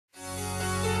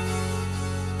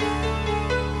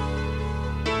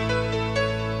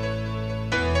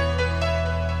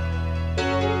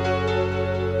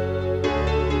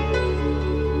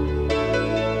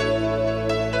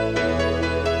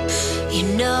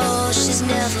she's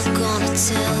never gonna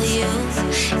tell you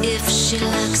if she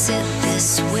likes it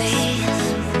this way.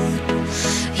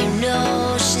 You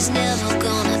know she's never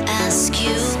gonna ask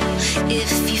you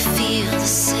if you feel the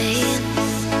same.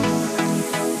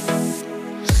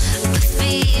 The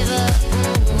fever,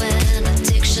 and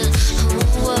addiction,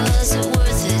 was it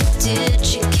worth it? Did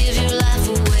you give your life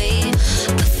away?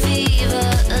 A fever,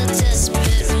 a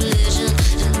desperate religion,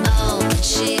 and all that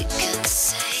she can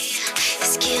say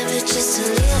is give me just a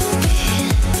little bit.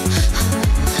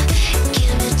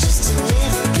 Give me just a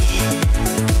little bit.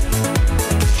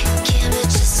 Give me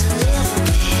just a little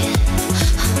bit.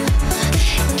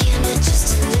 Give me just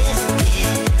a little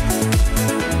bit.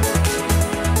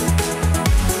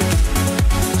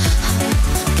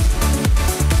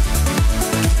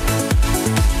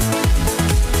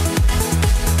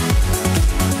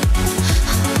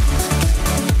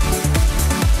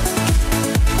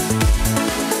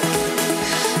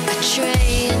 A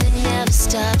train that never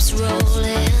stops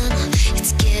rolling,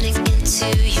 it's getting into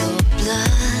your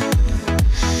blood.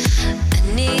 A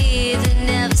need that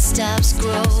never stops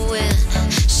growing,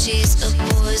 she's a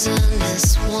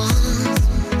poisonous one.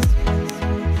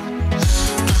 A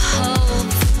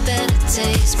hope for better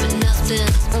days, but nothing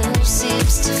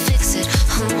seems to fix it.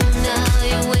 Now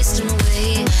you're wasting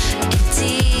away.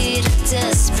 Indeed, a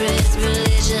desperate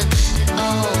religion, and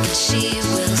all that she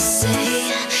will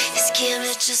say is give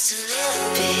me just a little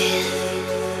bit.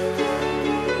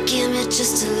 Give me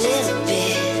just a little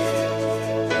bit.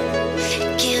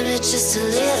 Give me just a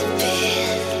little